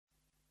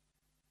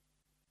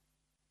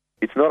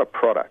It's not a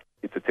product,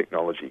 it's a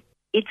technology.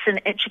 It's an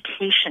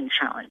education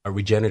challenge. A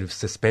regenerative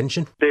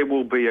suspension. There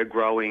will be a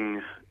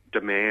growing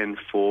demand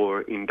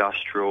for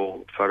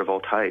industrial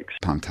photovoltaics.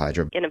 Pumped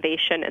hydro.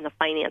 Innovation in the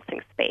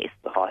financing space.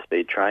 The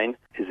high-speed train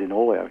is in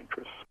all our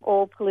interests.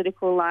 All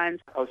political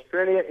lines.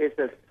 Australia is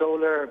a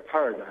solar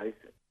paradise.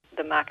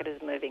 The market is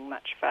moving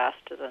much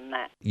faster than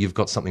that. You've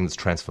got something that's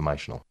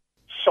transformational.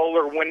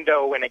 Solar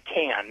window in a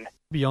can.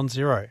 Beyond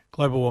Zero,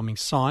 global warming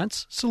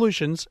science,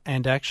 solutions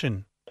and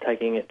action.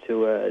 Taking it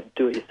to a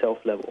do-it-yourself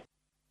level.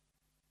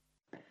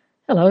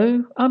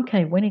 Hello, I'm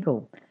Kay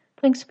Wenigal.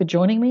 Thanks for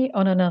joining me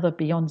on another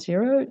Beyond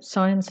Zero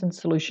Science and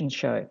Solutions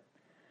show.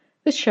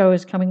 This show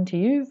is coming to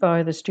you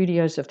via the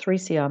studios of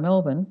 3CR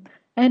Melbourne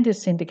and is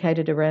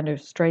syndicated around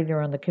Australia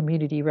on the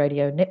Community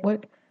Radio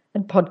Network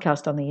and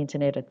podcast on the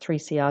internet at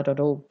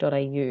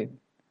 3cr.org.au.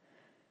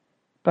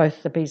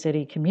 Both the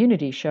BZE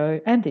Community Show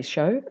and this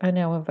show are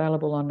now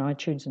available on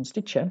iTunes and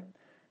Stitcher.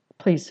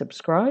 Please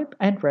subscribe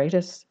and rate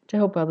us to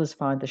help others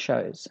find the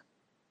shows.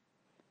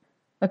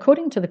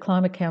 According to the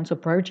Climate Council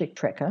Project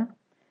Tracker,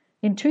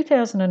 in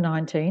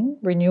 2019,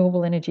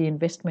 renewable energy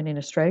investment in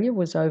Australia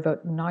was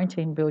over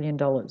 $19 billion,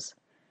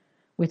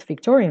 with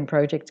Victorian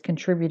projects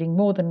contributing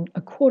more than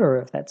a quarter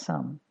of that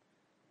sum.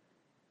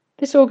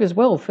 This augurs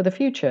well for the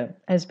future,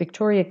 as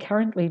Victoria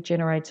currently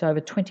generates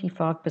over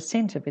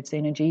 25% of its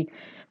energy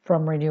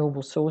from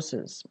renewable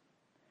sources.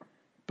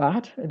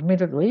 But,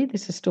 admittedly,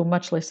 this is still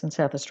much less than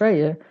South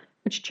Australia,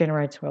 which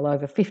generates well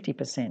over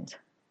 50%.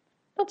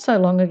 Not so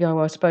long ago,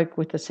 I spoke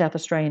with the South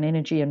Australian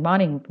Energy and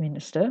Mining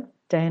Minister,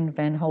 Dan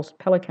Van Holst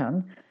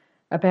Pellekan,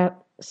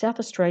 about South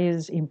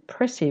Australia's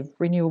impressive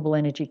renewable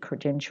energy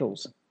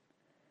credentials.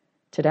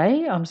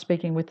 Today, I'm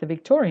speaking with the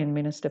Victorian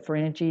Minister for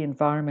Energy,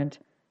 Environment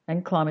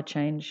and Climate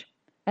Change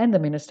and the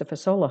Minister for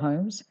Solar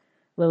Homes,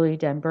 Lily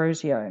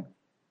D'Ambrosio.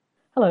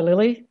 Hello,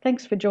 Lily.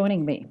 Thanks for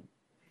joining me.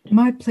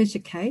 My pleasure,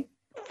 Kate.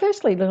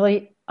 Firstly,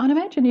 Lily, I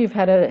imagine you've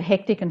had a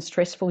hectic and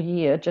stressful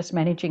year just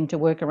managing to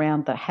work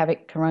around the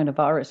havoc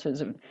coronavirus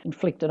has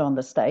inflicted on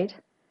the state.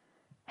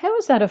 How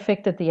has that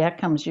affected the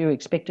outcomes you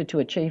expected to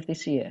achieve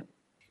this year?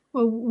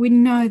 Well, we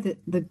know that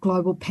the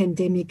global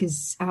pandemic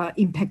has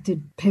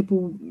impacted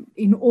people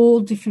in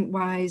all different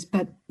ways,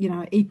 but,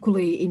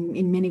 equally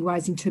in many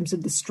ways in terms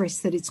of the stress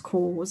that it's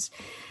caused.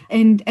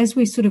 And as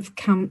we sort of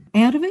come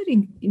out of it,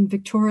 in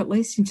Victoria at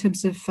least, in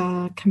terms of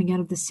coming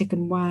out of the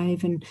second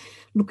wave and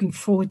looking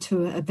forward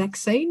to a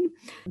vaccine,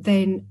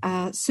 then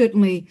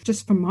certainly,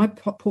 just from my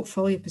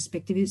portfolio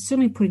perspective, it's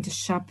certainly put into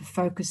sharper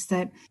focus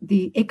that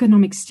the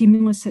economic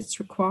stimulus that's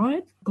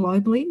required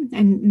globally,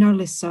 and no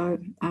less so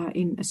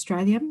in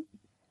Australia,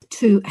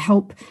 to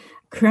help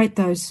create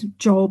those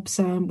jobs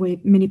where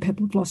many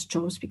people have lost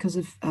jobs because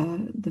of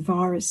the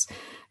virus,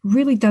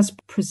 really does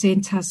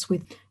present us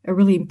with a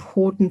really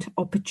important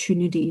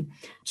opportunity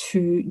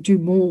to do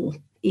more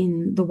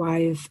in the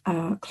way of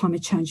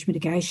climate change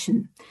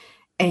mitigation.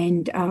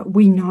 And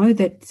we know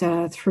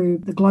that through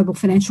the global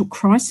financial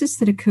crisis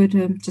that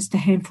occurred just a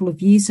handful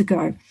of years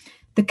ago,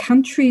 the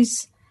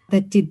countries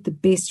that did the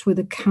best were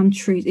the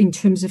countries in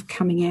terms of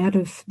coming out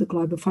of the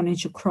global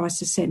financial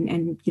crisis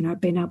and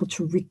being able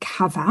to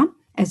recover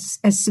as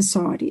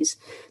societies.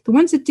 The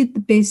ones that did the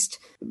best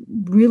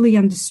really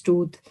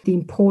understood the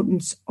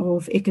importance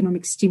of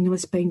economic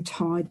stimulus being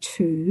tied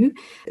to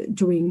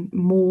doing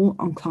more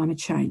on climate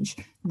change,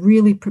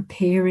 really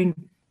preparing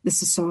the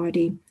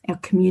society, our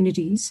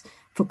communities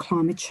for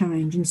climate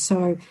change. And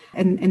so,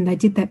 and they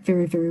did that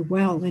very, very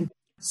well. And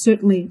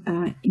certainly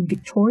in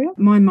Victoria,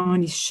 my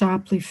mind is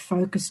sharply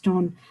focused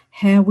on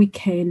how we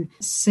can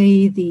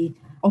see the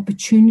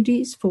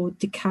opportunities for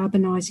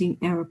decarbonising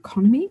our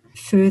economy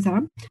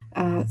further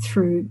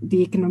through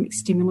the economic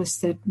stimulus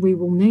that we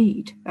will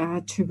need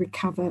to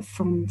recover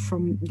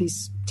from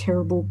this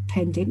terrible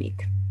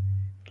pandemic.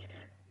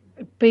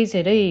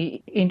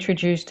 BZE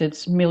introduced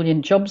its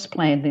Million Jobs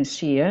Plan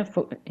this year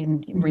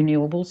in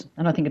renewables,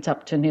 and I think it's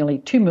up to nearly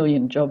 2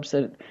 million jobs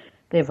that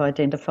they've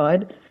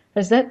identified.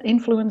 Has that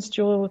influenced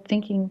your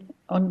thinking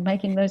on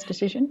making those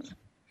decisions?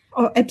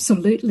 Oh,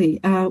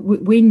 absolutely.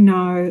 We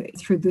know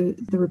through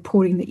the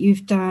reporting that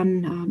you've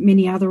done,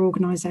 many other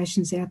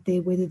organisations out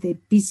there, whether they're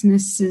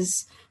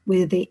businesses,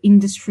 whether they're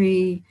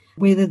industry,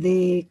 whether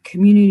they're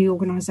community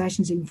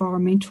organisations,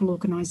 environmental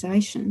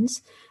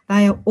organisations,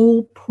 they are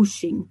all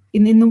pushing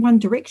in the one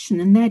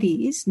direction, and that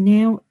is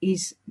now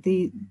is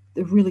the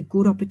really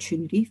good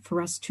opportunity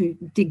for us to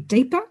dig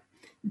deeper,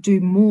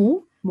 do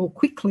more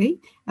quickly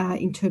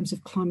in terms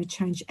of climate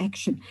change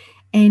action.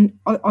 And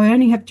I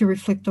only have to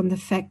reflect on the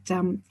fact,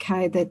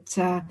 Kay,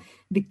 that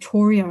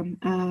Victoria,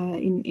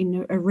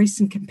 in a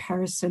recent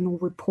comparison or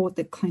report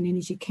that Clean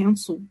Energy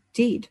Council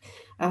did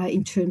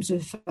in terms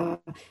of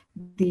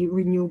the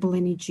renewable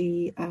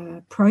energy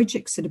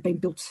projects that have been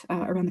built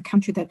around the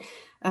country, that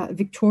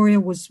Victoria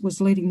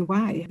was leading the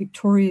way.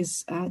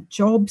 Victoria's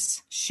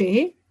jobs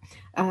share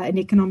and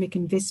economic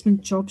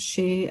investment jobs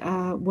share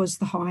was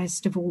the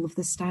highest of all of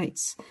the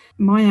states.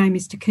 My aim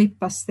is to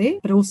keep us there,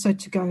 but also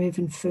to go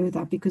even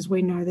further, because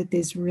we know that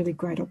there's really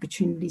great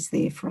opportunities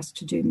there for us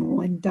to do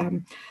more.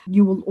 And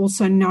you will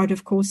also note,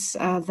 of course,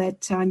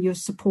 that your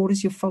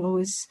supporters, your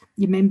followers,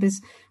 your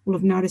members will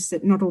have noticed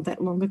that not all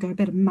that long ago,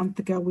 about a month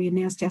ago, we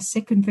announced our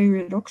second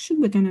VRED auction.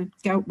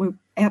 We're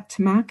out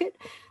to market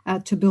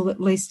to build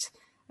at least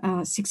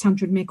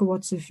 600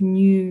 megawatts of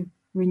new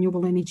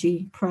renewable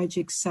energy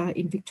projects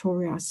in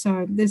Victoria.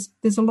 So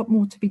there's a lot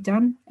more to be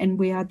done, and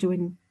we are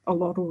doing a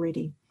lot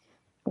already.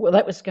 Well,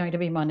 that was going to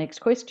be my next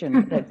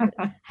question.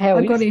 How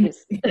is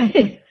this?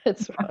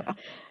 That's right.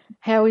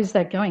 How is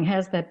that going?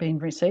 How's that been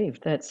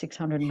received, that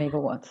 600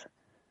 megawatts?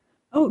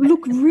 Oh,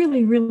 look,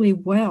 really, really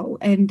well.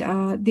 And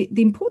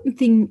the important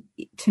thing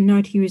to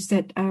note here is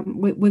that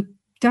we've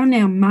done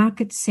our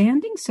market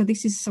sounding. So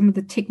this is some of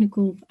the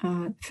technical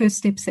first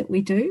steps that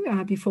we do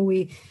before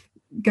we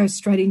go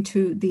straight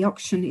into the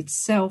auction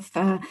itself.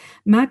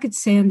 Market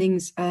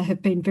soundings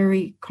have been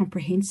very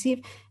comprehensive,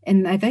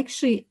 and they've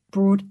actually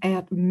brought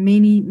out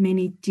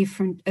many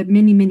different,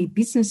 many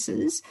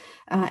businesses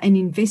and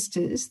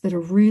investors that are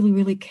really,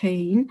 really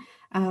keen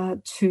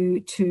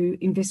to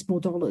invest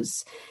more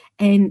dollars.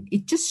 And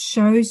it just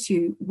shows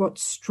you what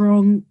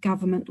strong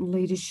government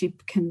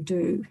leadership can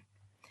do.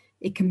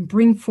 It can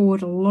bring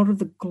forward a lot of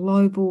the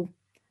global,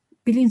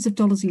 billions of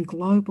dollars in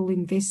global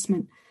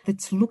investment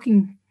that's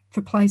looking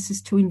for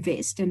places to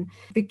invest. And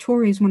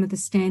Victoria is one of the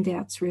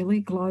standouts,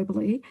 really,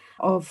 globally,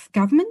 of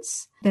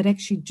governments that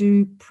actually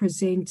do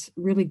present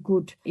really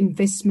good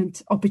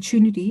investment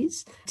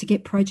opportunities to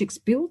get projects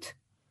built,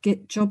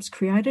 get jobs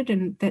created,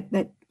 and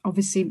that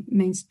obviously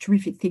means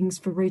terrific things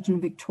for regional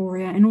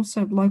Victoria and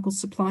also local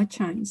supply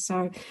chains.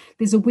 So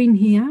there's a win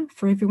here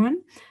for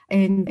everyone.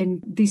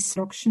 And this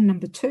auction,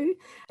 number 2,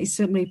 is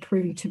certainly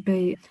proving to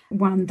be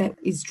one that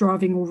is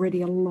driving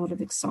already a lot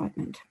of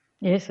excitement.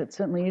 Yes, it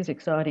certainly is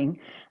exciting.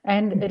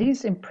 And it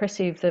is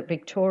impressive that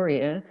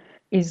Victoria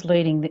is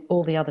leading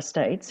all the other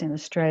states in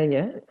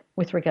Australia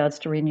with regards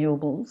to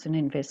renewables and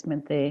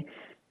investment there,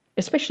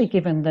 especially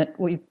given that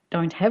we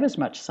don't have as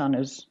much sun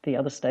as the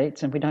other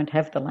states and we don't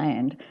have the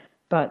land,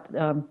 but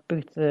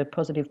with the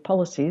positive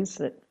policies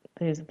that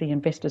the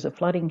investors are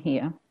flooding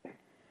here.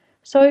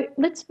 So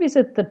let's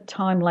visit the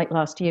time late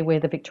last year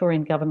where the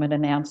Victorian government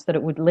announced that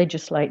it would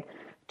legislate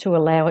to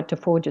allow it to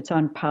forge its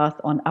own path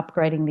on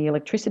upgrading the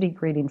electricity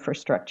grid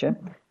infrastructure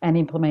and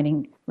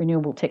implementing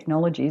renewable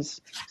technologies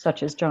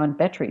such as giant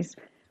batteries.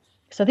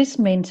 So this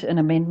meant an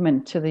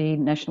amendment to the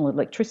National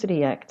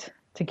Electricity Act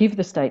to give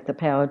the state the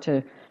power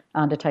to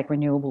undertake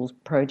renewables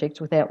projects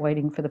without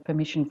waiting for the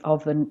permission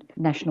of the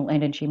National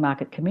Energy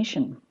Market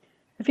Commission.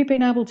 Have you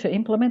been able to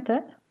implement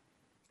that?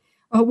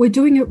 Oh, we're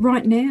doing it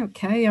right now,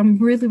 Kay. I'm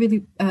really,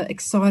 really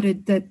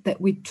excited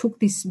that we took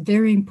this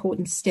very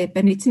important step.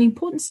 And it's an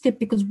important step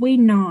because we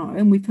know,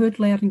 and we've heard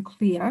loud and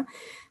clear,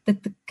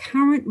 that the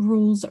current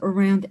rules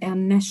around our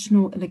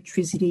national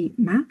electricity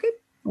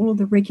market, all of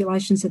the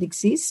regulations that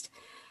exist,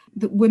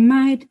 that were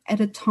made at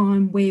a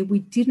time where we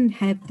didn't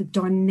have the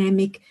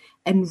dynamic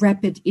and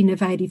rapid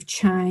innovative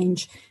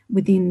change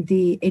within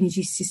the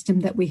energy system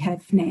that we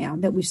have now,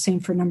 that we've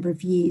seen for a number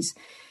of years.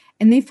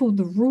 And therefore,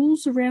 the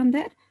rules around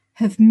that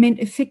have meant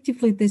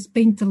effectively there's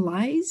been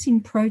delays in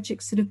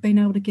projects that have been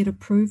able to get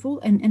approval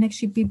and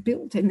actually be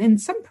built. And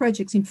some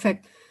projects, in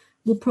fact,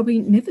 will probably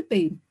never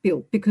be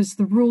built because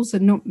the rules are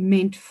not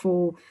meant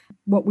for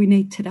what we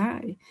need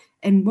today.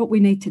 And what we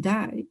need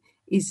today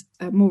is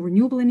more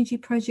renewable energy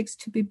projects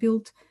to be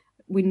built.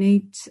 We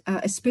need,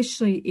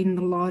 especially in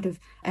the light of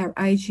our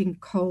ageing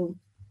coal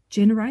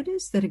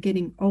generators that are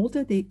getting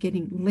older, they're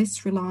getting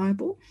less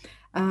reliable.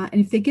 And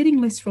if they're getting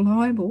less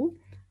reliable,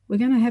 we're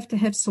going to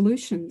have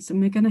solutions,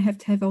 and we're going to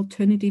have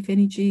alternative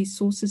energy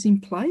sources in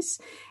place,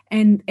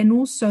 and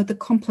also the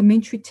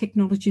complementary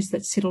technologies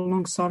that sit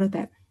alongside of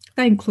that.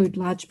 They include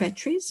large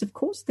batteries, of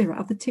course. There are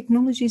other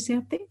technologies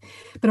out there.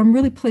 But I'm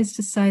really pleased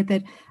to say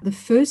that the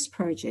first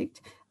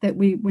project that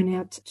we went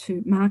out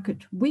to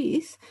market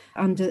with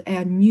under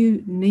our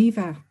new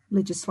NEVA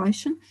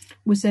legislation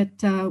was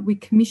that we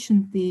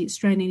commissioned the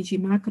Australian Energy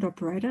Market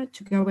Operator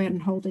to go out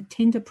and hold a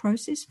tender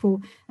process for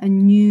a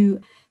new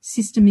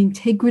system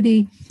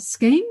integrity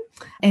scheme.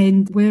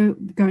 And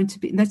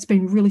that's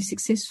been really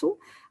successful.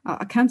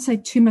 I can't say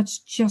too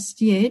much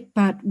just yet,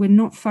 but we're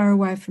not far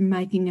away from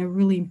making a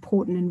really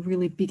important and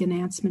really big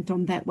announcement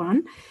on that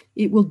one.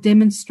 It will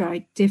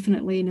demonstrate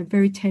definitely in a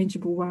very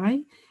tangible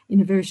way in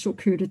a very short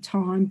period of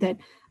time that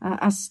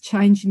us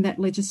changing that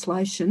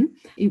legislation,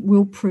 it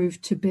will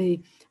prove to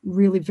be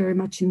really very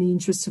much in the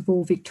interests of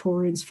all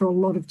Victorians for a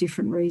lot of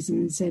different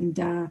reasons, and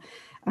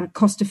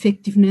cost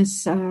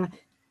effectiveness,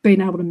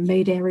 being able to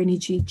meet our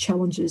energy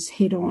challenges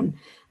head on.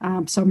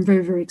 So I'm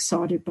very, very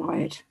excited by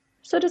it.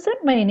 So does that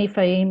mean if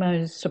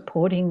AEMO is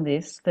supporting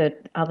this,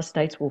 that other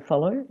states will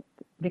follow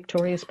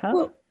Victoria's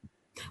path?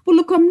 Well,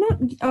 look,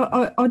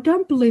 I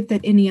don't believe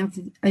that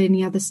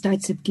any other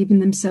states have given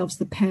themselves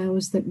the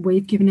powers that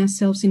we've given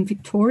ourselves in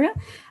Victoria.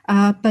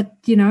 But,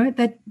 you know,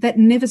 that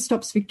never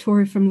stops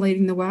Victoria from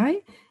leading the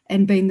way.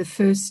 and being the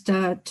first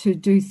to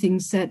do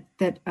things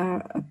that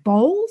are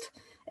bold,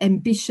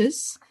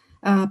 ambitious,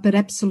 but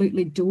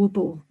absolutely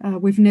doable.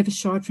 We've never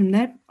shied from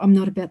that. I'm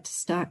not about to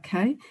start,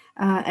 Kay.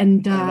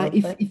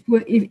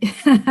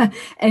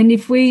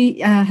 If we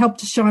help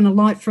to shine a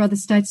light for other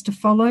states to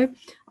follow,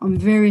 I'm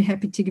very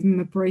happy to give them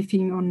a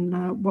briefing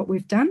on what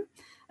we've done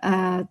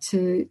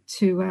to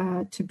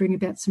bring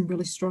about some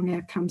really strong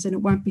outcomes, and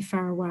it won't be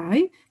far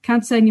away.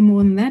 Can't say any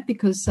more than that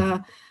because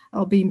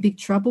I'll be in big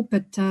trouble,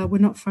 but we're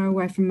not far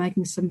away from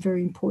making some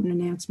very important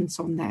announcements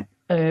on that.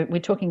 We're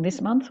talking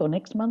this month or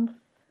next month?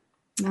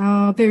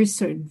 Very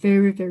soon.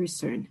 Very, very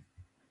soon.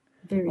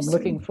 I'm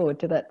looking forward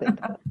to that then.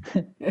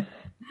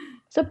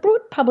 So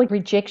broad public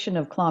rejection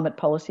of climate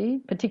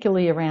policy,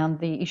 particularly around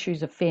the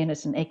issues of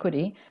fairness and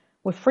equity,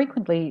 were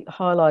frequently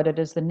highlighted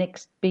as the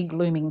next big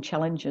looming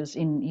challenges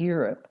in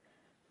Europe.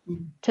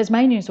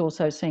 Tasmania is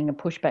also seeing a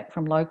pushback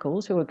from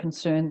locals who are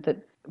concerned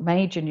that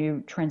major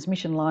new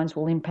transmission lines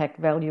will impact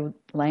valued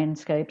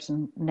landscapes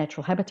and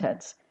natural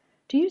habitats.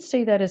 Do you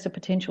see that as a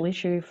potential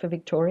issue for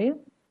Victoria?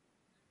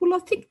 Well, I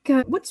think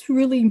what's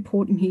really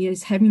important here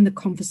is having the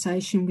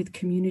conversation with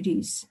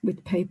communities,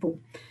 with people.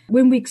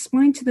 When we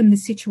explain to them the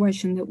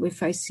situation that we're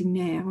facing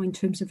now in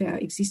terms of our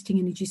existing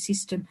energy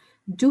system,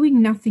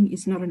 doing nothing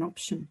is not an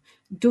option.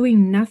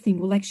 Doing nothing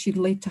will actually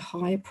lead to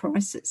higher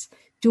prices.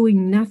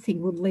 Doing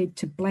nothing will lead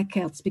to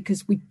blackouts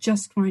because we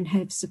just won't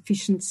have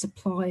sufficient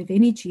supply of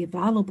energy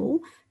available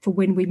for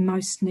when we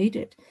most need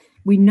it.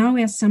 We know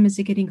our summers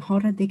are getting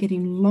hotter, they're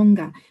getting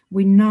longer.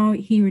 We know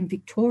here in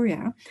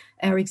Victoria,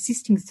 our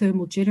existing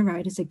thermal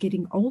generators are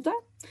getting older,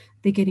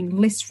 they're getting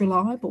less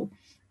reliable.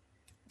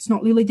 It's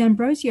not Lily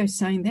D'Ambrosio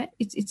saying that,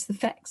 it's the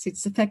facts.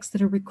 It's the facts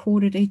that are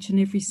recorded each and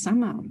every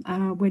summer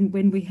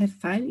when we have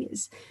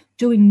failures.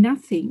 Doing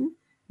nothing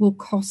will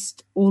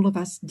cost all of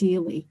us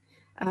dearly.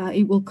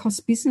 It will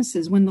cost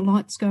businesses when the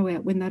lights go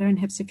out, when they don't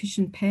have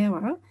sufficient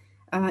power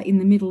in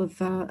the middle of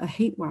a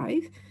heat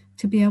wave,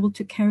 to be able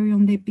to carry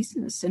on their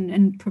business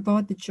and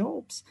provide the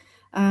jobs,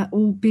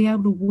 or be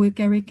able to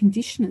work our air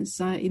conditioners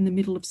in the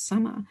middle of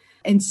summer.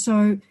 And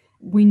so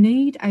we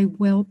need a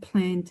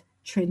well-planned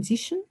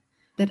transition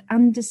that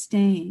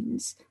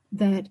understands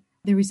that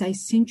there is a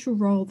central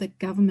role that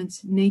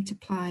governments need to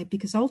play,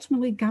 because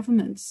ultimately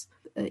governments,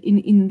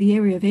 in the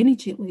area of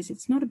energy at least,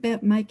 it's not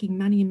about making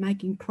money and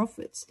making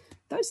profits.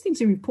 Those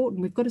things are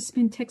important. We've got to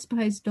spend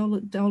taxpayers'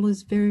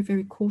 dollars very,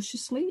 very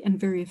cautiously and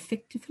very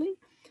effectively.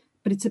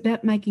 But it's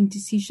about making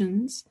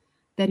decisions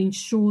that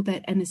ensure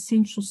that an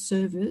essential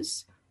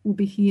service will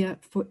be here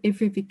for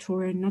every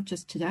Victorian, not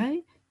just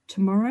today,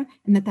 tomorrow,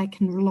 and that they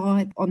can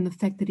rely on the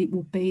fact that it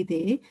will be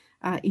there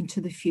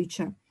into the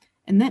future.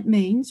 And that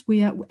means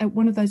we are at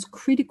one of those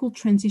critical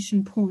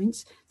transition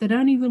points that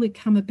only really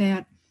come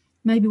about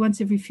maybe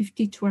once every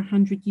 50 to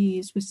 100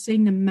 years. We're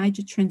seeing a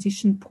major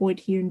transition point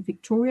here in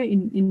Victoria,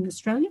 in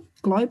Australia,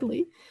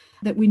 globally,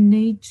 that we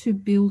need to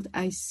build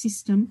a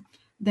system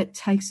that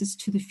takes us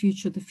to the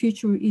future. The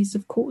future is,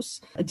 of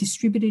course, a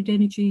distributed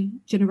energy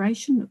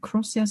generation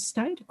across our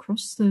state,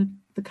 across the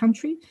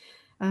country.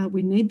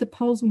 We need the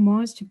poles and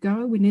wires to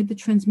go. We need the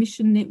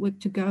transmission network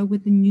to go where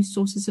the new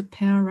sources of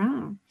power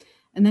are.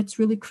 And that's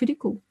really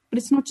critical. But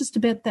it's not just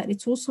about that.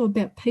 It's also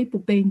about people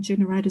being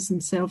generators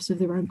themselves of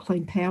their own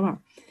clean power.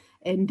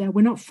 And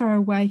we're not far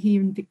away here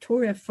in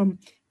Victoria from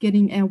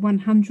getting our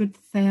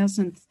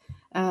 100,000th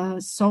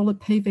solar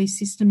PV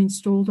system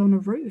installed on a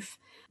roof.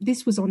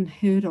 This was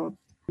unheard of.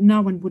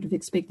 No one would have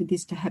expected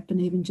this to happen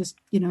even just,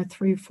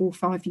 3, 4,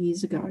 5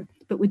 years ago,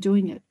 but we're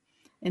doing it.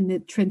 And the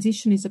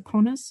transition is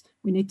upon us.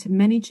 We need to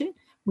manage it.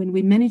 When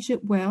we manage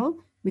it well,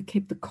 we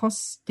keep the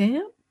costs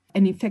down.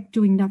 And in fact,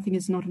 doing nothing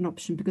is not an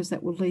option because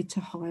that will lead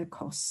to higher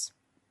costs.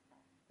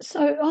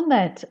 So on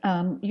that,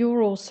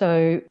 you're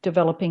also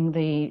developing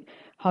the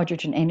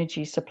hydrogen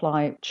energy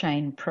supply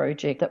chain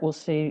project that will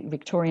see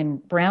Victorian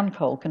brown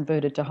coal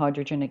converted to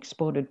hydrogen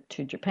exported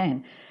to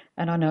Japan.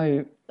 And I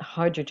know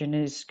hydrogen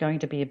is going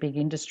to be a big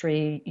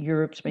industry.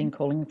 Europe's been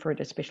calling for it,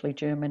 especially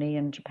Germany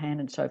and Japan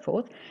and so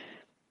forth.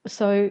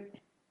 So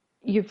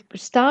you've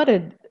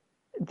started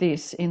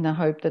this in the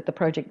hope that the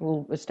project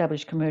will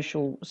establish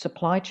commercial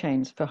supply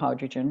chains for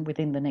hydrogen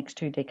within the next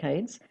 2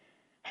 decades.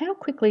 How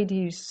quickly do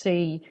you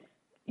see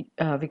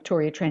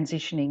Victoria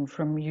transitioning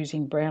from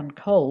using brown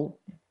coal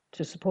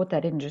to support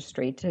that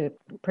industry to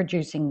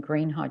producing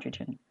green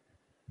hydrogen?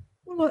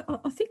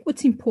 Well, I think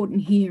what's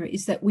important here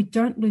is that we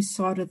don't lose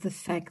sight of the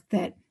fact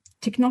that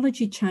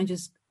technology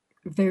changes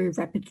very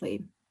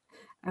rapidly.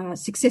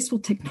 Successful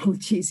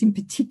technologies in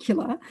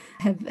particular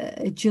have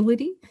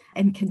agility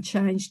and can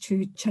change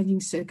to changing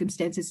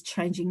circumstances,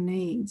 changing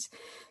needs.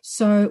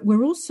 So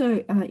we're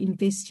also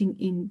investing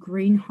in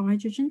green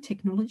hydrogen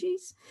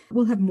technologies.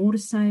 We'll have more to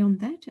say on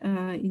that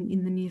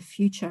in the near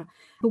future.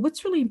 But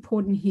what's really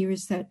important here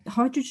is that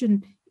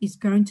hydrogen is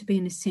going to be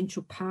an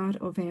essential part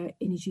of our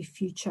energy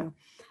future.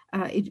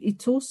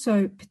 It's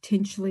also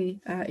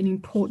potentially an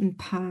important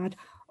part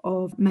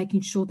of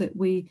making sure that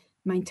we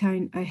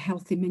maintain a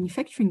healthy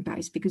manufacturing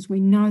base, because we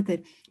know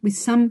that with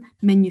some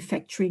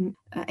manufacturing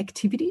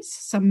activities,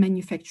 some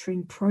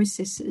manufacturing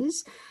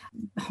processes,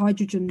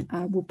 hydrogen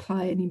will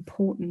play an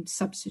important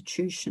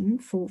substitution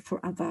for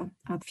other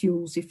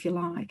fuels, if you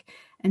like.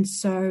 And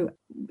so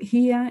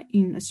here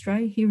in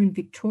Australia, here in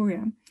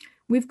Victoria,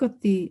 we've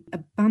got the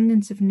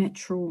abundance of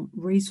natural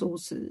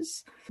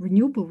resources,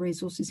 renewable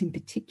resources in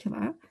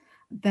particular,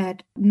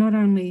 that not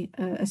only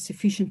are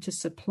sufficient to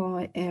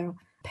supply our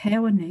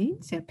power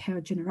needs, our power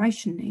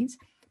generation needs,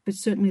 but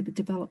certainly the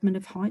development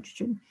of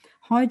hydrogen.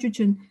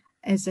 Hydrogen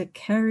as a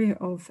carrier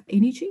of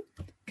energy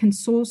can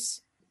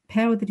source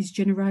power that is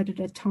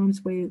generated at times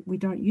where we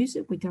don't use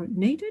it, we don't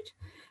need it,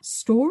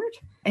 store it,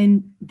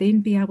 and then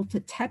be able to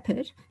tap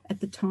it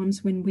at the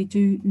times when we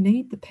do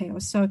need the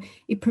power. So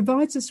it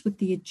provides us with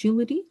the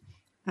agility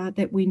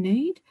that we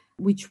need,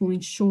 which will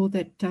ensure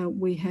that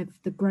we have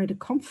the greater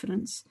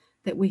confidence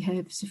that we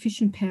have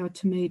sufficient power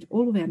to meet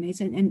all of our needs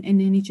and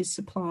energy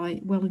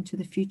supply well into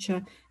the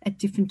future at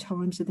different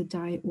times of the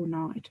day or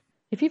night.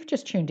 If you've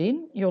just tuned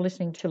in, you're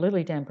listening to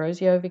Lily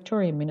D'Ambrosio,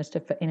 Victorian Minister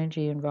for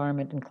Energy,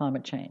 Environment and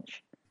Climate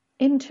Change.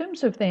 In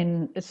terms of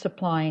then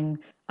supplying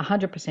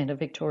 100% of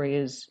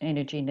Victoria's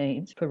energy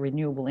needs for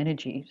renewable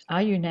energy,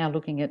 are you now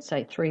looking at,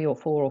 say, 3 or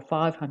 4 or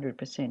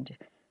 500%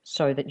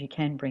 so that you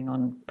can bring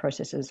on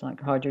processes like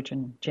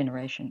hydrogen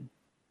generation?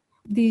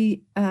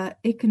 The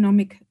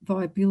economic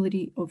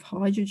viability of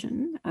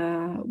hydrogen,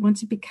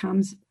 once it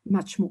becomes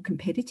much more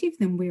competitive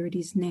than where it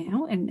is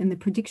now, and the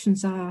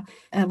predictions are,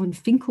 Alan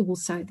Finkel will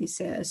say this,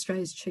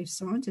 Australia's chief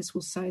scientist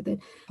will say that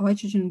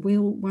hydrogen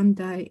will one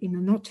day in the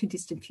not too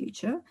distant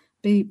future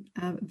be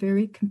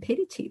very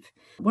competitive.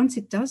 Once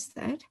it does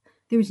that,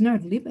 there is no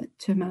limit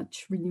to how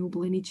much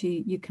renewable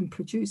energy you can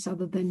produce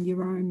other than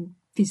your own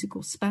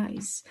physical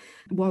space.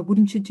 Why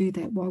wouldn't you do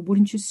that? Why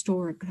wouldn't you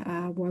store it?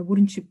 Why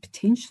wouldn't you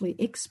potentially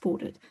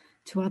export it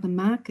to other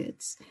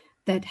markets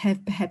that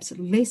have perhaps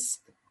less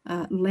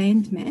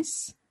land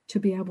mass to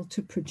be able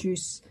to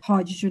produce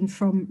hydrogen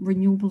from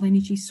renewable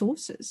energy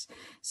sources?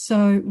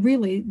 So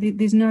really,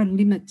 there's no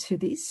limit to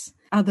this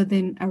other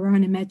than our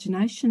own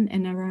imagination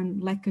and our own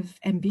lack of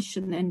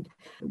ambition. And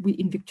we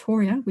in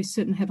Victoria, we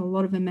certainly have a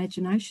lot of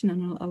imagination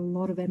and a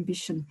lot of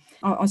ambition.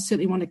 I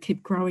certainly want to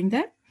keep growing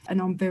that. And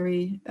I'm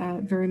very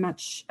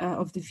much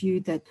of the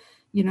view that,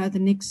 the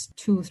next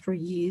 2 or 3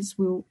 years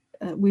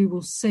we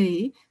will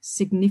see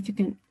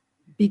significant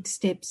big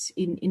steps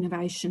in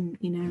innovation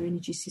in our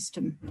energy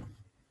system.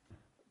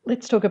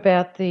 Let's talk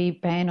about the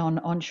ban on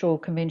onshore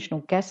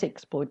conventional gas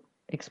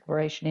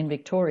exploration in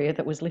Victoria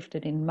that was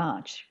lifted in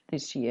March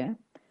this year.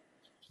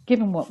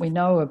 Given what we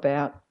know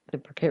about the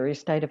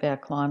precarious state of our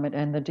climate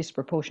and the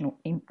disproportionate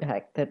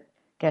impact that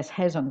gas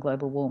has on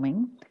global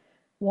warming,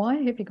 why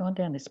have you gone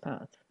down this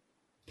path?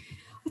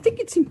 I think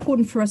it's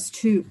important for us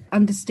to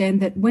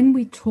understand that when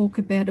we talk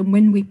about and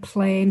when we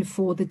plan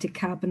for the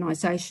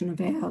decarbonisation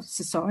of our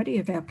society,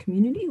 of our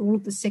community, all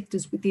of the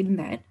sectors within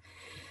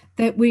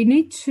that we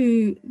need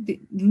to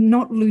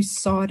not lose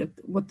sight of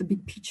what the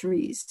big picture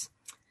is.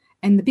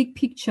 And the big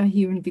picture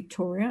here in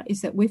Victoria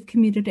is that we've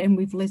committed and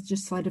we've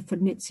legislated for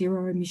net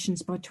zero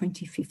emissions by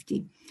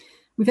 2050.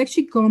 We've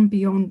actually gone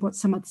beyond what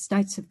some other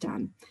states have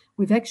done.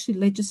 We've actually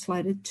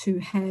legislated to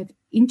have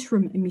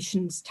interim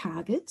emissions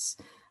targets,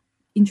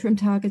 interim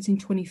targets in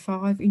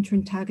 25,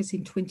 interim targets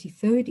in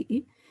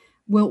 2030,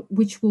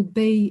 which will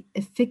be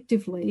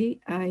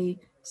effectively a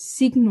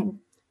signal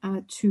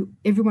to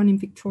everyone in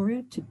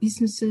Victoria, to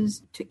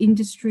businesses, to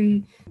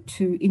industry,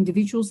 to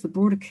individuals, the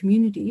broader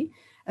community,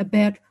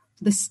 about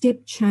the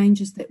step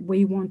changes that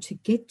we want to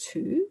get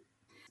to.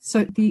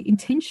 So the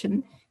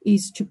intention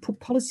is to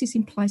put policies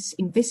in place,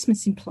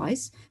 investments in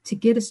place to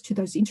get us to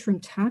those interim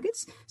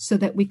targets so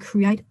that we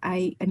create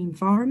an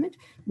environment,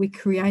 we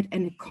create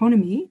an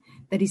economy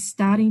that is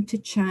starting to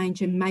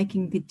change and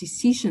making the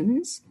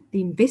decisions,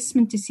 the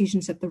investment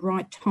decisions at the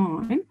right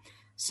time,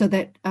 so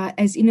that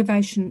as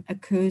innovation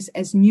occurs,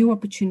 as new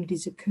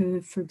opportunities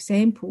occur, for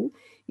example,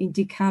 in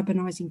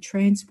decarbonising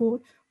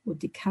transport or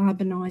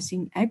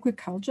decarbonising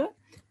agriculture,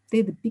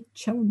 they're the big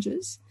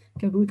challenges.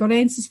 Okay, we've got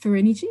answers for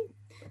energy,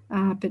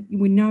 but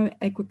we know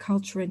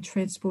agriculture and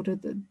transport are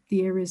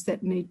the areas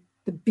that need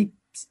the big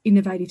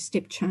innovative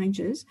step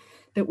changes,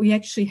 that we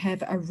actually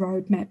have a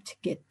roadmap to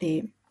get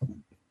there.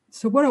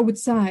 So what I would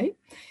say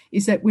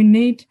is that we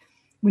need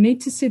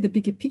to see the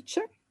bigger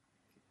picture,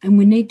 and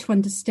we need to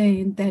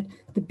understand that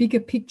the bigger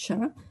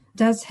picture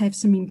does have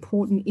some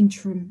important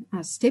interim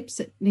steps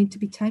that need to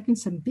be taken,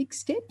 some big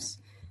steps.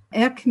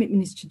 Our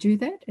commitment is to do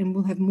that, and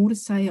we'll have more to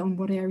say on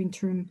what our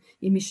interim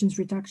emissions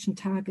reduction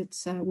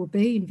targets will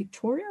be in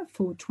Victoria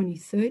for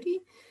 2030.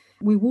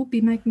 We will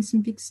be making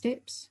some big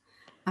steps.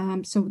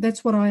 So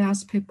that's what I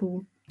ask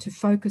people to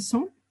focus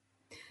on.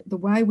 The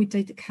way we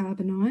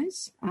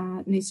decarbonise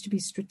needs to be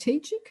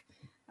strategic.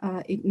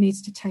 It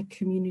needs to take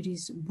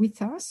communities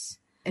with us.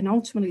 And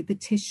ultimately, the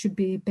test should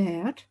be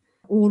about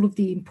all of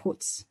the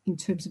inputs in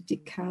terms of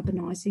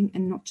decarbonising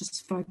and not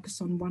just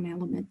focus on one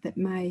element that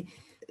may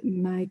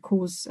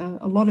cause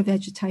a lot of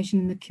agitation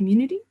in the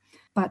community,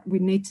 but we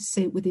need to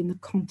see it within the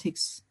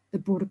context the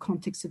broader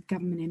context of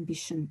government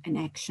ambition and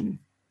action.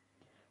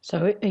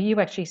 So are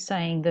you actually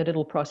saying that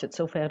it'll price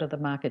itself out of the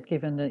market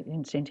given the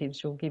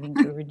incentives you're giving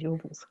to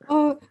renewables?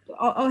 Oh,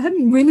 I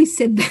haven't really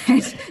said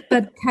that,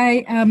 but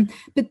Kay,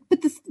 but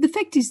the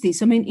fact is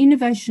this. I mean,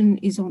 innovation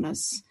is on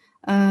us,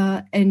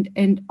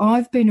 and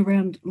I've been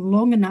around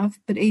long enough,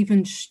 but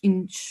even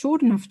in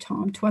short enough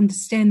time to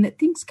understand that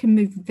things can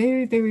move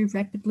very, very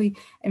rapidly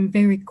and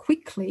very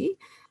quickly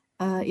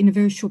in a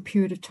very short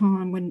period of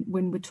time when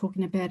we're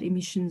talking about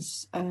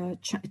emissions,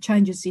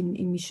 changes in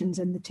emissions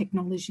and the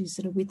technologies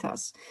that are with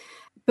us.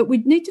 But we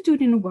need to do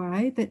it in a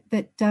way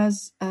that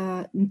does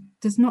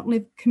not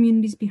leave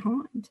communities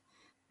behind.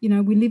 You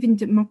know, we live in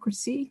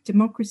democracy.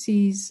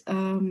 Democracies,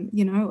 are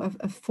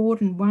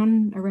fought and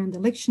won around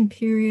election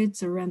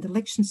periods, around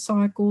election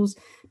cycles,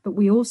 but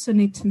we also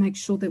need to make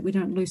sure that we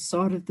don't lose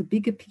sight of the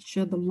bigger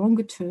picture, the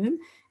longer term,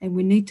 and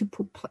we need to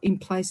put in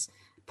place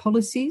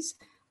policies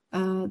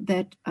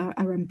that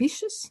are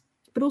ambitious,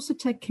 but also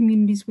take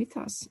communities with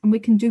us. And we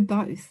can do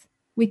both.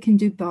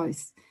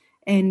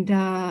 And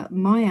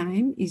my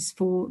aim is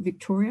for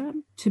Victoria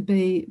to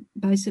be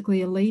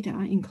basically a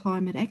leader in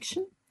climate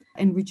action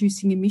and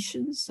reducing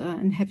emissions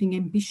and having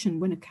ambition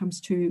when it comes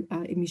to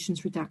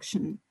emissions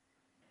reduction.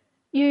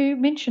 You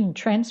mentioned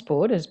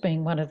transport as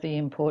being one of the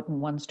important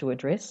ones to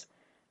address,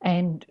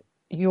 and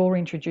you're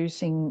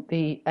introducing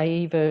the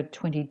AEVA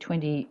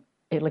 2020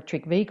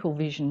 Electric Vehicle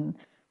Vision,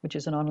 which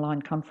is an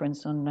online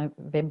conference on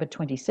November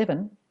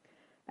 27.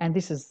 And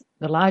this is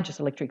the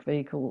largest electric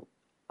vehicle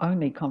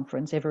only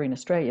conference ever in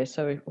Australia,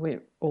 so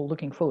we're all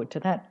looking forward to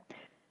that.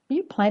 Are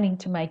you planning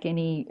to make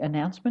any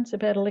announcements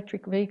about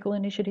electric vehicle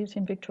initiatives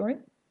in Victoria?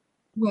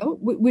 Well,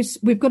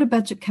 we've got a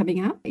budget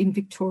coming up in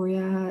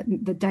Victoria.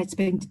 The date's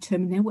being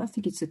determined now. I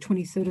think it's the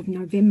 23rd of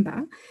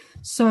November.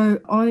 So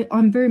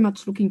I'm very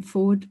much looking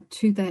forward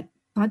to that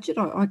budget.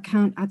 I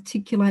can't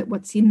articulate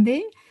what's in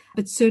there,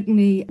 but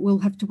certainly we'll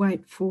have to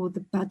wait for the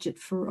budget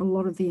for a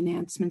lot of the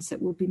announcements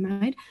that will be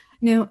made.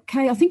 Now,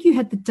 Kay, I think you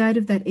had the date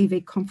of that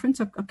EV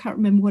conference. I can't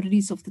remember what it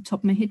is off the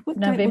top of my head. What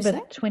date was that?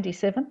 November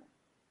 27th.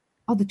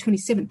 Oh, the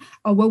 27th.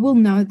 Oh, well, we'll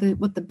know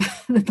what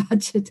the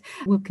budget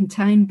will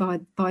contain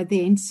by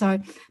then. So,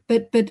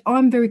 but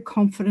I'm very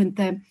confident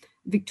that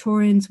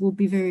Victorians will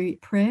be very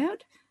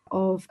proud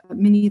of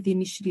many of the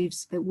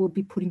initiatives that we'll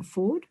be putting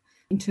forward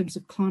in terms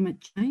of climate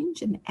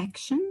change and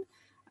action,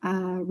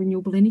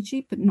 renewable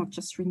energy, but not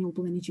just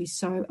renewable energy.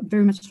 So I'm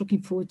very much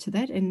looking forward to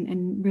that.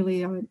 And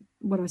really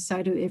what I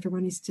say to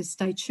everyone is to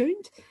stay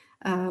tuned.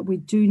 We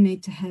do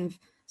need to have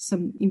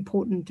some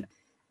important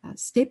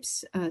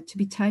steps to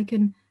be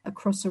taken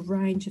across a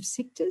range of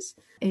sectors,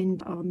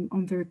 and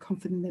I'm very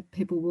confident that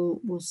people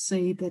will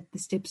see that the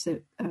steps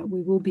that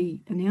we will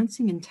be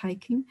announcing and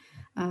taking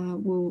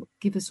will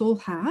give us all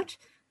heart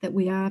that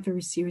we are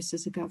very serious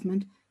as a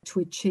government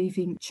to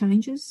achieving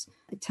changes,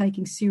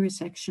 taking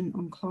serious action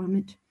on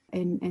climate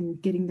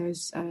and getting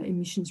those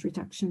emissions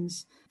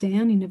reductions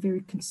down in a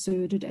very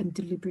concerted and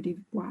deliberative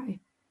way.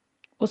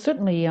 Well,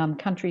 certainly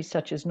countries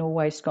such as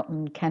Norway,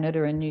 Scotland,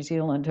 Canada and New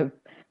Zealand have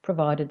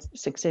provided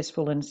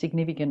successful and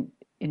significant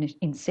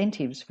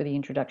incentives for the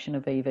introduction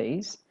of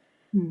EVs.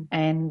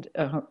 And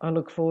I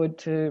look forward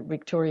to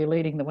Victoria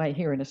leading the way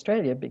here in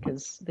Australia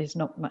because there's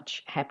not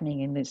much happening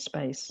in this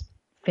space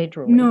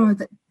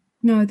federally.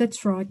 No,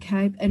 that's right,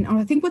 Kate. And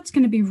I think what's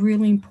going to be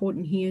really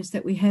important here is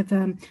that we have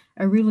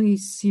a really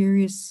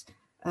serious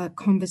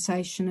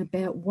conversation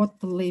about what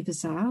the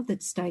levers are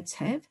that states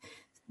have.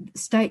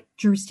 State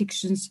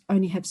jurisdictions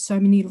only have so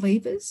many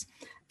levers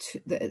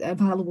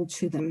available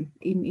to them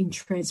in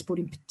transport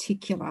in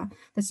particular.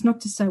 That's not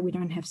to say we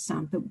don't have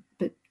some,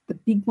 but the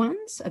big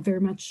ones are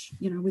very much,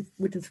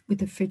 with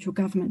the federal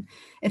government.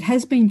 It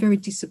has been very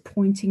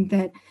disappointing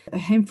that a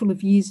handful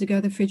of years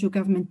ago, the federal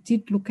government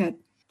did look at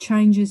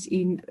changes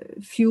in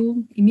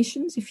fuel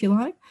emissions, if you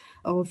like,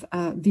 of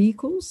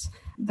vehicles.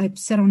 They've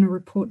sat on a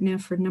report now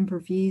for a number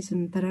of years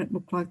and they don't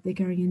look like they're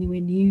going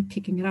anywhere near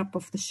picking it up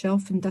off the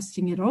shelf and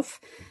dusting it off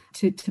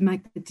to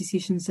make the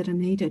decisions that are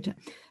needed.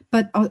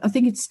 But I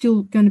think it's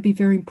still going to be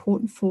very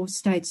important for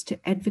states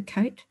to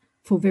advocate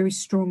for very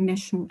strong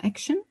national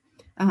action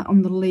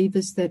on the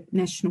levers that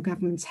national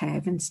governments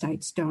have and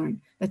states don't.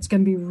 That's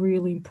going to be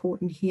really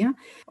important here.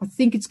 I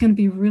think it's going to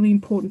be really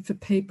important for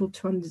people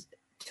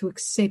to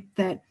accept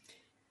that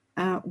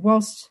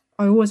whilst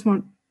I always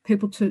want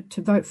people to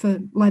vote for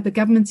Labor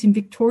governments in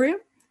Victoria,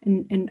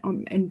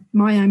 and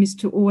my aim is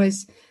to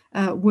always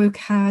work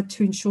hard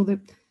to ensure that,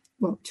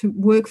 to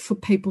work for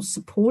people's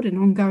support and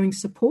ongoing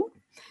support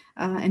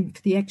and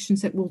for the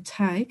actions that we'll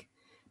take.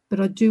 But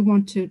I do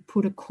want to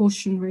put a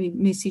cautionary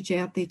message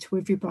out there to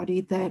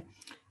everybody that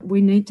we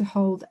need to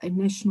hold a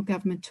national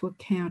government to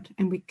account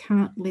and we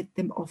can't let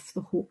them off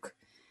the hook.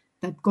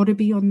 They've got to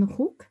be on the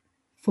hook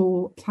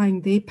for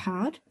playing their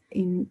part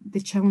in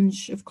the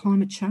challenge of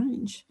climate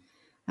change.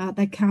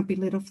 They can't be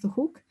let off the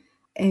hook.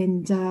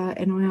 And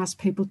I ask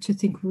people to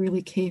think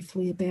really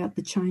carefully about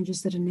the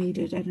changes that are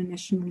needed at a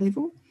national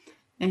level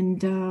and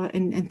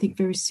think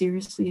very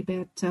seriously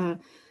about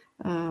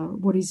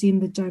what is in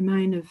the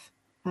domain of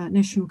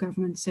national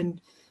governments and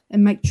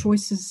make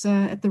choices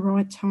at the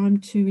right time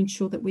to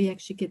ensure that we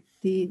actually get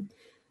the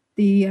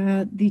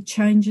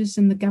changes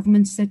and the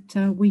governments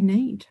that we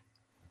need.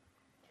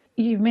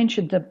 You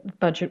mentioned the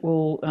budget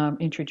will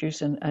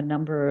introduce a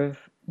number of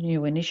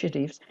new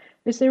initiatives.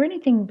 Is there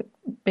anything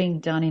being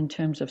done in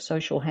terms of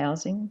social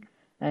housing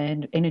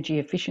and energy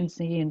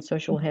efficiency in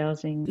social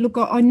housing? Look,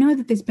 I know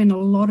that there's been a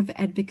lot of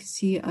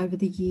advocacy over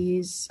the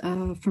years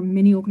from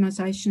many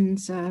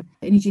organisations,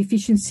 energy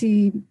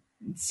efficiency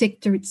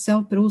sector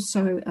itself, but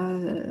also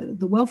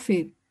the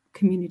welfare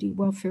community,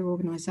 welfare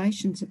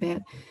organisations,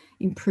 about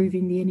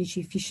improving the energy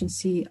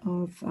efficiency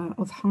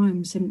of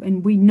homes.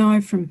 And we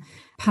know from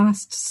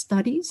past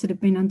studies that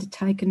have been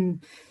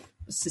undertaken,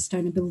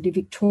 Sustainability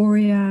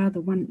Victoria,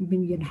 the 1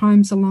 Million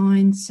Homes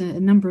Alliance, a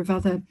number of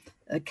other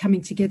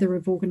coming together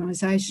of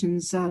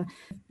organisations,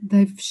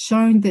 they've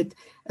shown that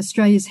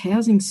Australia's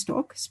housing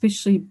stock,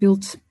 especially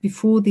built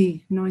before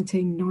the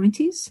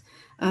 1990s,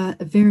 are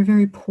very,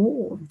 very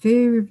poor,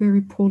 very,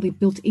 very poorly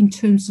built in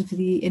terms of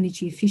the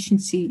energy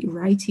efficiency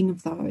rating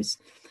of those.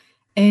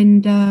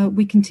 And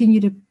we continue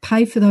to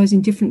pay for those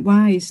in different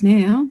ways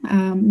now,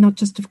 not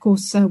just, of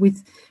course,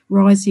 with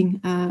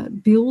rising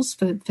bills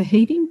for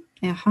heating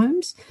our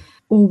homes,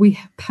 or we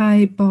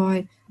pay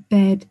by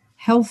bad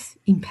health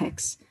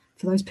impacts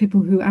for those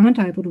people who aren't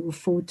able to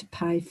afford to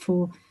pay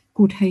for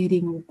good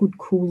heating or good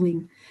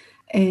cooling.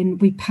 And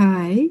we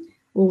pay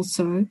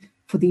also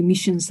for the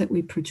emissions that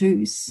we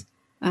produce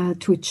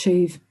to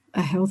achieve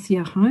a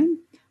healthier home,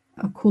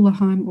 a cooler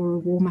home, or a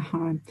warmer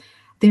home.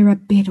 There are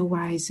better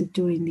ways of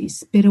doing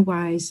this, better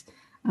ways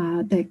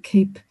that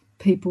keep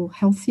people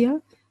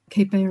healthier,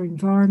 keep our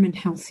environment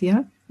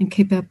healthier, and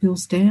keep our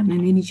bills down,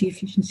 and energy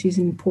efficiency is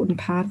an important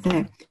part of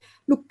that.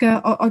 Look,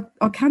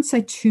 I can't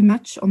say too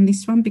much on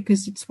this one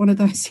because it's one of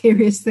those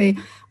areas there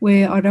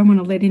where I don't want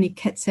to let any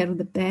cat out of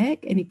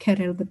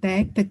the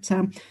bag, but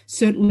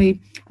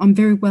certainly I'm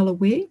very well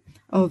aware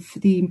of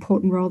the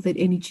important role that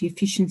energy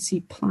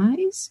efficiency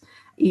plays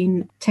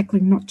in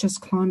tackling not just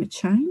climate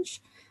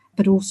change,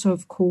 but also,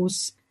 of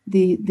course,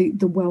 the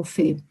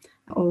welfare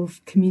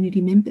of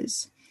community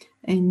members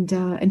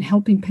and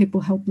helping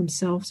people help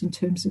themselves in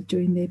terms of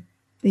doing their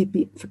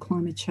bit for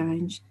climate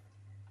change.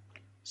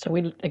 So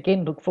we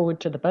again look forward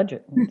to the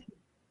budget and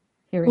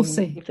hearing we'll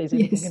see. If there's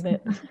anything in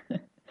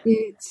that.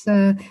 It's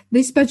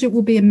this budget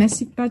will be a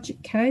massive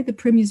budget, Kay. The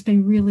Premier's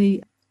been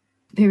really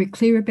very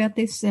clear about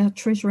this. Our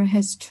Treasurer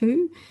has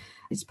too.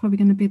 It's probably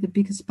going to be the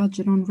biggest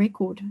budget on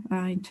record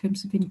in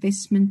terms of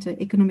investment,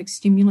 economic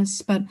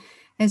stimulus. But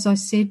as I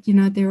said,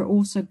 there are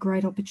also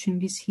great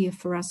opportunities here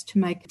for us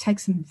to take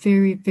some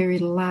very, very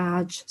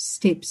large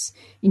steps,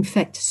 in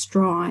fact,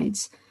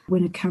 strides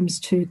when it comes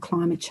to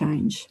climate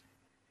change.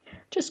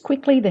 Just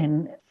quickly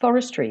then,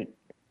 forestry.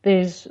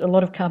 There's a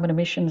lot of carbon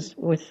emissions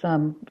with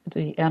our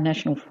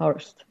national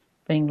forest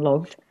being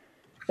logged.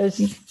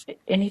 Is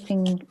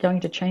anything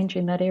going to change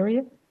in that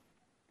area?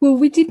 Well,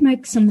 we did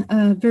make some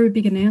very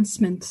big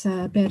announcements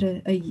about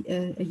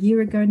a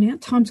year ago now.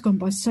 Time's gone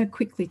by so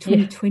quickly,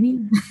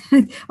 2020.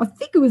 Yeah. I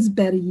think it was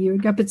about a year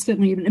ago, but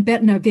certainly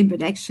about November,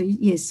 actually.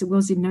 Yes, it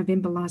was in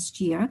November last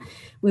year,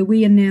 where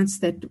we announced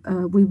that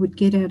we would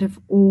get out of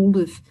all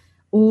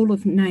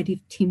of native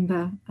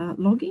timber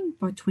logging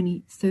by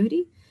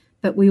 2030.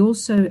 But we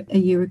also, a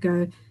year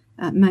ago,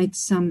 made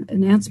some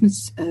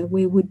announcements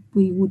where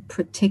we would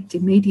protect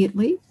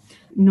immediately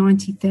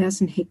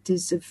 90,000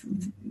 hectares of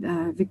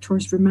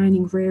Victoria's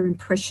remaining rare and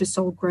precious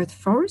old-growth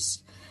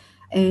forest.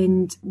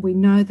 And we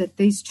know that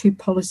these two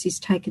policies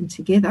taken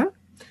together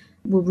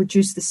will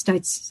reduce the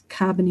state's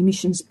carbon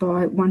emissions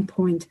by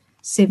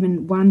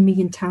 1.71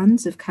 million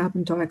tonnes of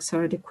carbon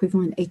dioxide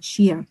equivalent each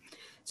year.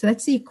 So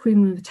that's the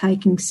equivalent of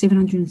taking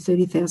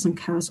 730,000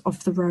 cars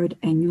off the road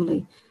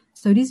annually.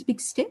 So it is a big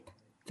step,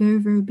 very,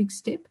 very big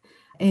step.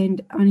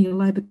 And only a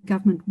Labor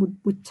government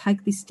would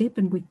take this step,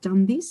 and we've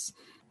done this.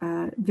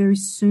 Very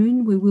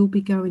soon we will be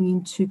going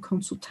into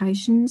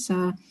consultations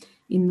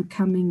in the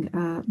coming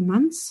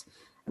months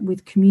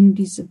with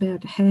communities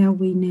about how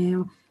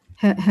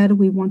do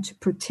we want to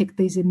protect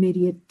these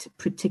immediate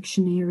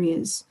protection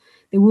areas.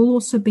 There will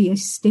also be a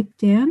step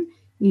down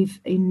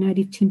in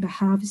native timber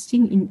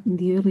harvesting in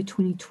the early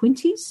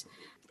 2020s,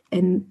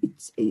 and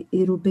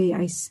it'll be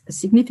a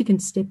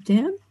significant step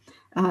down,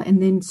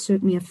 and then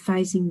certainly a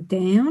phasing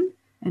down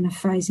and a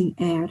phasing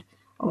out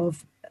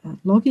of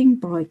logging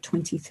by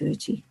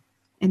 2030,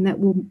 and that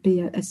will be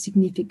a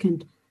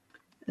significant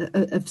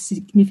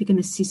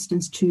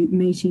assistance to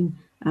meeting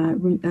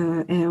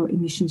our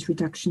emissions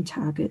reduction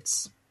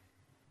targets.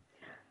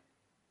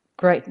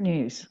 Great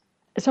news.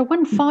 So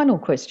one final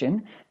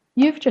question.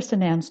 You've just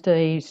announced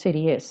a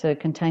CDS, a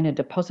container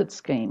deposit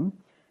scheme,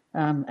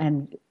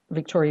 and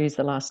Victoria is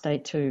the last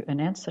state to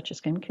announce such a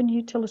scheme. Can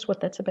you tell us what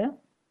that's about?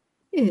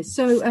 Yeah,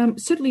 so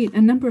certainly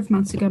a number of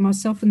months ago,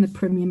 myself and the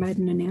Premier made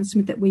an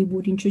announcement that we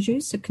would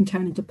introduce a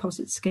container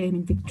deposit scheme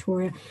in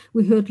Victoria.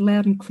 We heard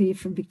loud and clear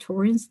from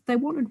Victorians they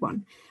wanted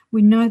one.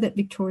 We know that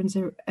Victorians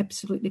are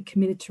absolutely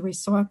committed to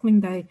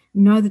recycling. They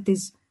know that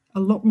there's a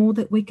lot more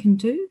that we can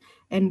do,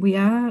 and we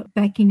are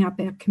backing up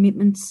our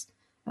commitments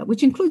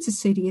which includes a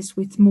CDS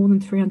with more than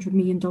 $300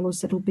 million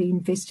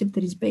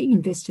that is being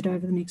invested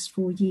over the next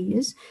 4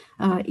 years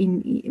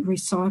in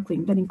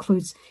recycling. That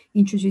includes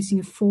introducing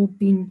a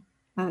 4-bin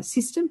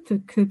system for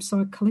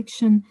curbside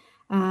collection,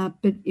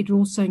 but it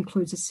also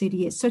includes a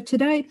CDS. So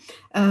today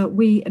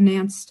we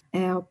announced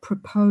our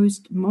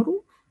proposed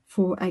model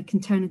for a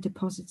container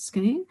deposit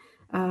scheme.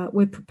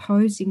 We're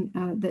proposing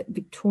that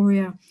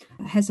Victoria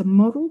has a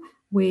model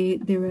where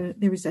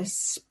there is a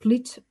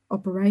split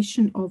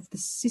operation of the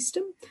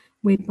system,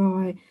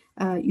 whereby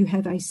you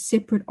have a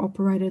separate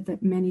operator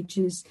that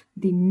manages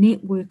the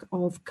network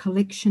of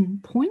collection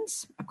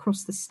points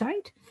across the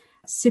state,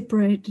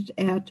 separated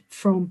out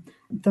from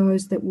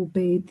those that will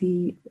be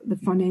the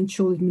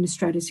financial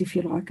administrators, if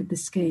you like, of the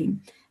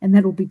scheme. And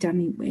that will be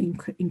done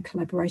in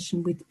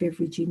collaboration with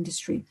beverage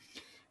industry.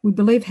 We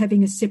believe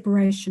having a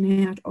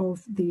separation out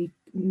of the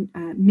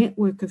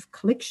network of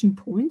collection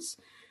points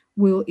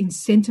will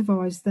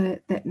incentivise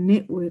that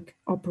network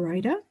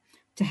operator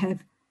to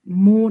have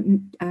more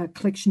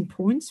collection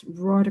points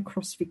right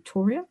across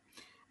Victoria,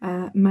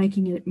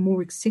 making it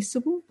more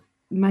accessible,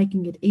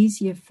 making it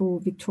easier for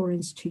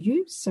Victorians to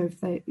use. So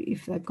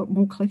if they've got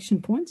more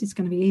collection points, it's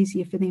going to be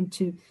easier for them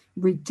to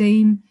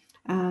redeem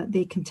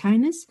their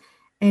containers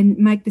and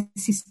make the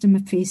system a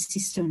fair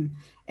system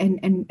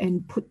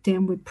and put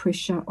downward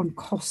pressure on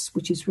costs,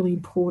 which is really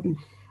important.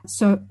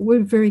 So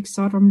we're very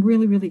excited. I'm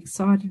really, really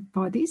excited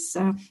by this.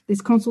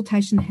 There's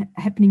consultation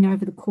happening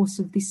over the course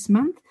of this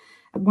month.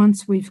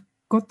 Once we've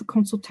got the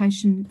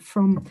consultation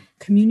from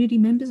community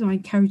members, I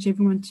encourage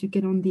everyone to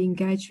get on the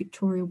Engage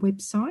Victoria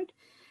website,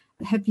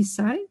 have your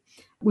say.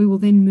 We will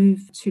then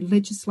move to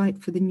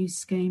legislate for the new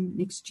scheme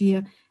next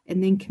year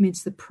and then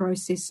commence the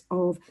process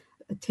of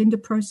a tender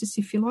process,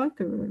 if you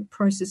like, or a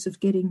process of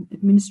getting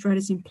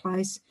administrators in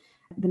place,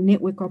 the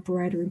network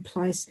operator in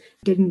place,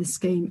 getting the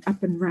scheme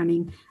up and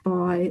running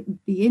by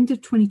the end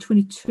of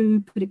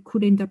 2022, but it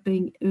could end up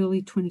being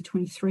early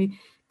 2023.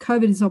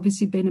 COVID has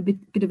obviously been a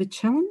bit of a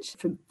challenge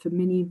for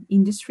many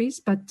industries,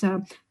 but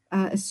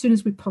as soon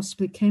as we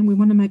possibly can, we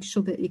want to make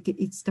sure that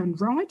it's done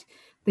right.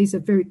 These are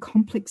very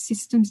complex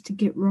systems to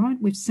get right.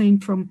 We've seen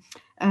from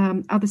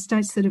other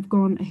states that have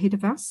gone ahead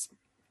of us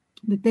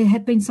that there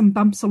have been some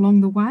bumps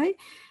along the way.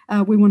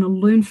 We want to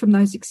learn from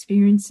those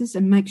experiences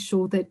and make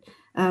sure that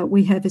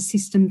we have a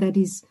system that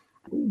is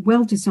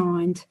well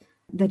designed,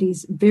 that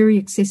is very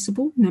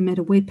accessible, no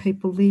matter where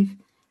people live.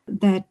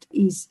 That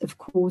is, of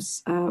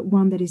course,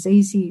 one that is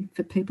easy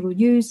for people to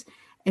use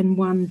and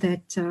one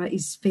that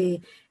is fair.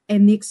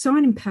 And the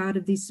exciting part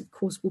of this, of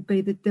course, will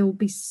be that there'll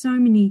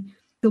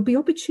be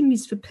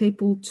opportunities for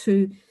people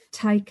to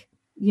take,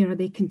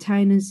 their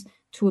containers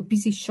to a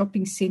busy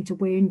shopping centre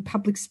where in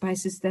public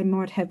spaces they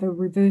might have a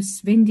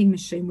reverse vending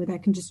machine where they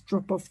can just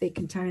drop off their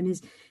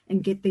containers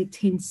and get their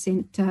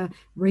 10-cent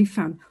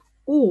refund.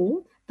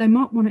 Or they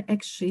might want to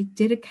actually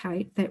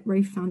dedicate that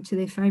refund to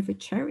their favourite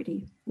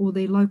charity or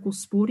their local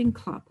sporting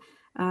club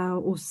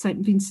or St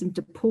Vincent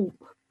de Paul,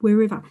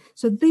 wherever.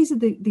 So these are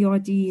the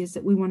ideas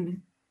that we want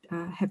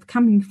to have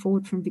coming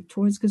forward from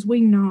Victorians, because we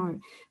know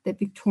that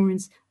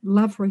Victorians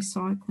love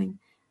recycling.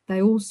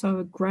 They also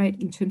are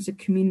great in terms of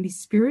community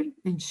spirit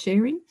and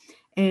sharing.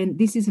 And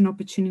this is an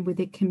opportunity where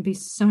there can be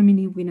so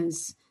many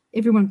winners.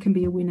 Everyone can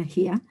be a winner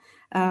here.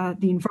 The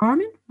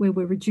environment, where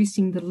we're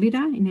reducing the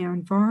litter in our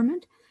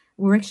environment.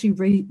 We're actually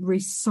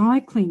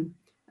recycling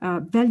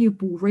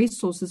valuable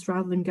resources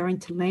rather than going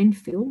to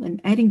landfill and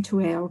adding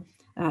to our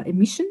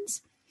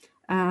emissions.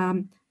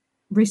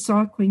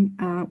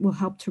 Recycling will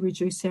help to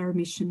reduce our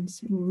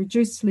emissions. It will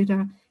reduce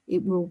litter.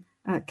 It will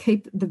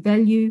keep the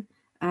value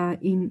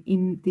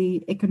in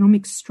the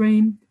economic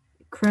stream,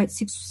 create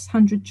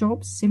 600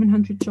 jobs,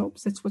 700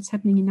 jobs. That's what's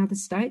happening in other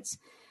states.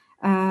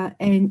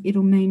 And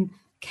it'll mean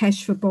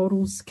cash for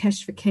bottles,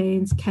 cash for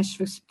cans, cash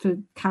for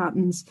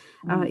cartons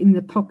in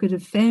the pocket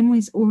of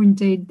families or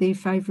indeed their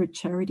favourite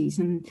charities.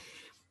 And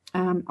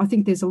I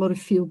think there's a lot of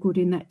feel good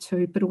in that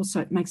too, but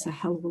also it makes a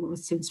hell of a lot of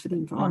sense for the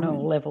environment. On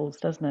all levels,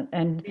 doesn't it?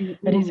 And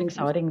it is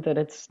exciting that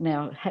it's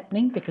now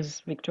happening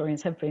because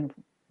Victorians have been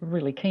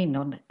really keen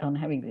on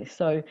having this.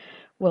 So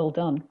well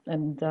done,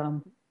 and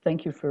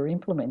thank you for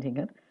implementing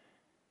it.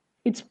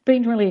 It's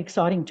been really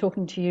exciting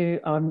talking to you.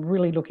 I'm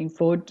really looking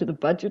forward to the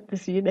budget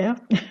this year now.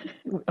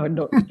 I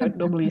don't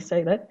normally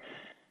say that.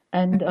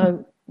 And I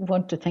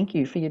want to thank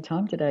you for your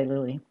time today,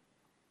 Lily.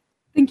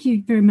 Thank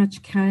you very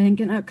much, Kay. And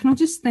can I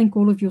just thank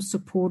all of your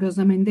supporters?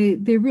 I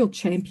mean, they're real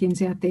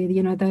champions out there.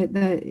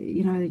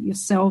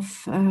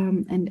 Yourself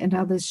and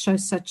others show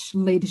such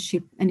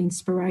leadership and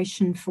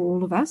inspiration for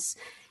all of us.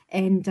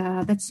 And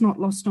that's not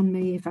lost on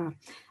me ever.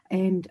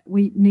 And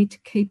we need to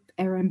keep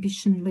our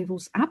ambition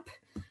levels up.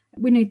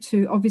 We need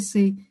to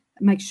obviously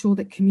make sure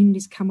that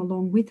communities come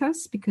along with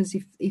us, because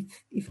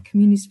if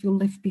communities feel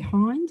left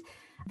behind,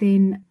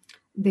 then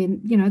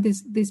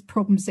there's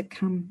problems that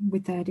come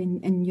with that,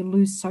 and you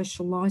lose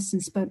social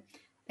license. But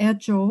our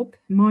job,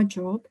 my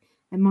job,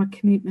 and my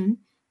commitment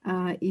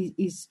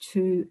is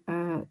to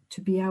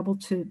be able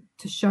to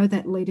show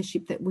that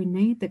leadership that we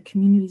need, that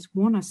communities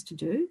want us to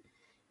do,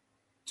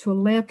 to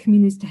allow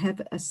communities to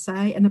have a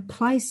say and a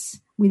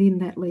place within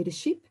that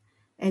leadership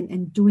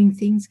and doing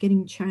things,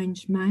 getting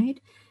change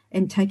made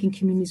and taking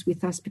communities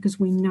with us, because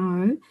we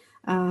know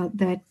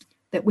that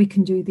we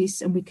can do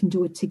this and we can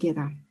do it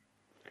together.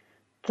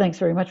 Thanks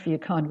very much for your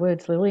kind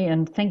words, Lily,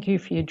 and thank you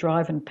for your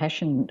drive and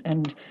passion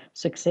and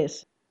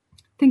success.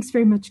 Thanks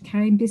very much,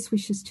 Kay, and best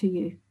wishes to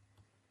you.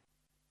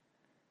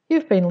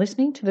 You've been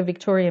listening to the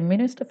Victorian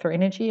Minister for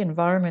Energy,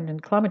 Environment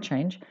and Climate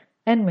Change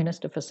and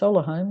Minister for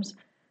Solar Homes,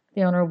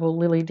 the Honourable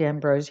Lily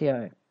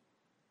D'Ambrosio.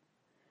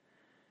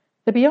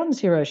 The Beyond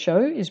Zero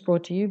show is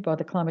brought to you by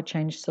the climate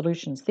change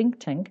solutions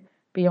think tank,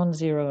 Beyond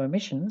Zero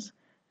Emissions,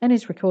 and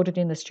is recorded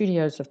in the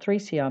studios of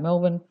 3CR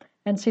Melbourne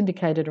and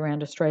syndicated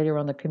around Australia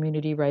on the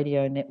Community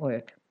Radio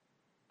Network.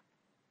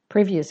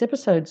 Previous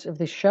episodes of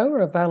this show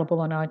are available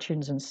on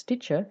iTunes and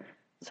Stitcher,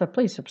 so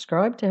please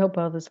subscribe to help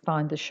others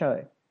find the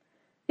show.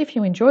 If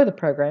you enjoy the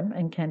program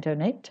and can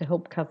donate to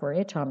help cover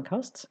airtime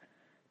costs,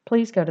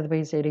 please go to the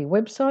BZE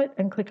website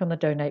and click on the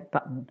donate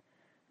button.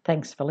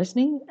 Thanks for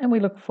listening, and we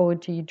look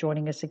forward to you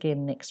joining us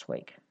again next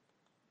week.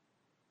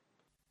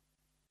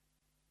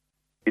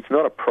 It's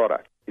not a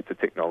product, it's a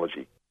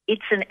technology.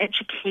 It's an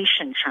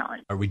education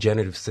challenge. A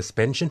regenerative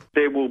suspension.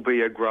 There will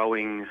be a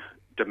growing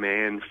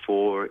demand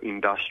for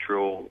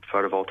industrial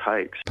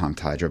photovoltaics. Pumped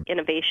hydro.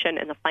 Innovation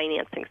in the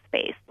financing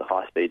space. The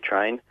high-speed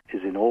train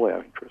is in all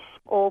our interests.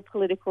 All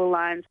political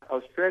lines.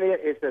 Australia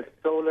is a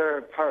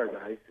solar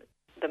paradise.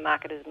 The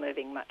market is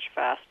moving much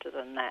faster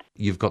than that.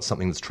 You've got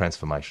something that's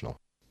transformational.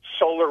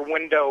 Solar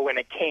window in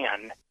a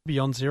can.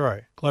 Beyond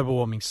Zero, global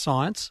warming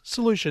science,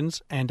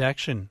 solutions and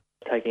action.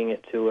 Taking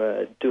it to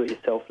a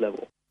do-it-yourself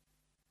level.